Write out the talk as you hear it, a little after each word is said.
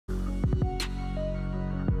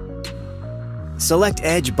Select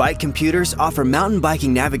Edge bike computers offer mountain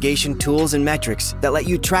biking navigation tools and metrics that let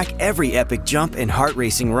you track every epic jump and heart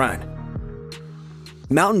racing run.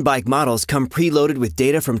 Mountain bike models come preloaded with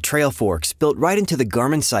data from trail forks built right into the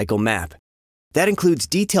Garmin Cycle map. That includes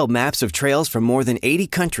detailed maps of trails from more than 80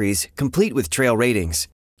 countries, complete with trail ratings.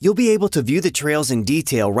 You'll be able to view the trails in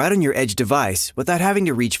detail right on your Edge device without having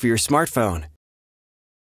to reach for your smartphone.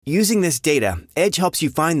 Using this data, Edge helps you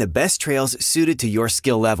find the best trails suited to your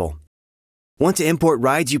skill level. Want to import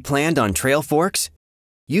rides you planned on Trail Forks?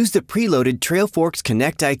 Use the preloaded Trail Forks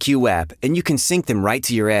Connect IQ app and you can sync them right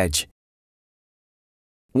to your Edge.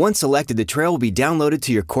 Once selected, the trail will be downloaded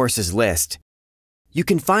to your courses list. You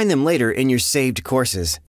can find them later in your saved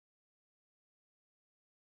courses.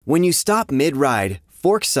 When you stop mid-ride,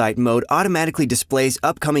 Fork Sight mode automatically displays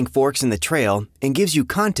upcoming forks in the trail and gives you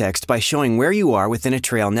context by showing where you are within a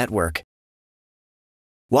trail network.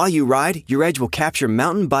 While you ride, your Edge will capture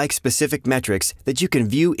mountain bike-specific metrics that you can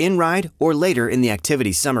view in-ride or later in the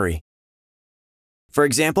activity summary. For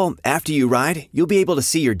example, after you ride, you'll be able to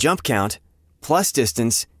see your jump count, plus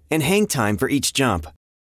distance, and hang time for each jump.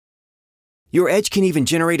 Your Edge can even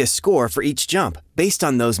generate a score for each jump based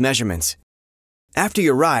on those measurements. After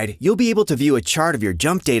your ride, you'll be able to view a chart of your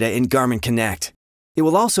jump data in Garmin Connect. It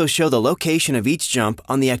will also show the location of each jump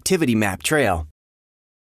on the activity map trail.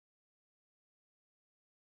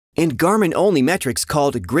 And Garmin-only metrics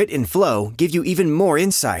called Grit and Flow give you even more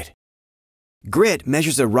insight. Grit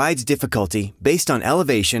measures a ride's difficulty based on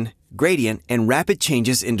elevation, gradient, and rapid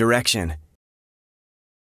changes in direction.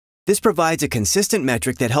 This provides a consistent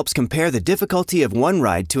metric that helps compare the difficulty of one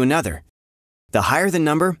ride to another. The higher the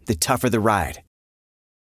number, the tougher the ride.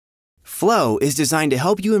 Flow is designed to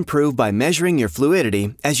help you improve by measuring your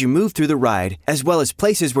fluidity as you move through the ride, as well as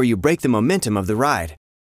places where you break the momentum of the ride.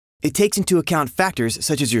 It takes into account factors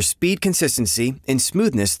such as your speed consistency and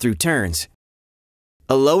smoothness through turns.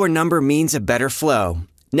 A lower number means a better flow.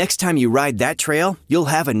 Next time you ride that trail, you'll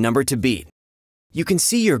have a number to beat. You can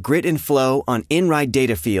see your grit and flow on in-ride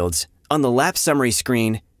data fields, on the lap summary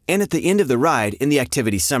screen, and at the end of the ride in the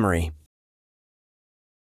activity summary.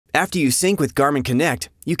 After you sync with Garmin Connect,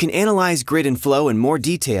 you can analyze grit and flow in more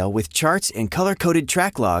detail with charts and color-coded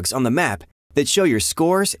track logs on the map that show your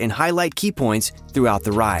scores and highlight key points throughout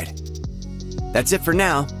the ride. That's it for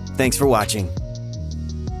now. Thanks for watching.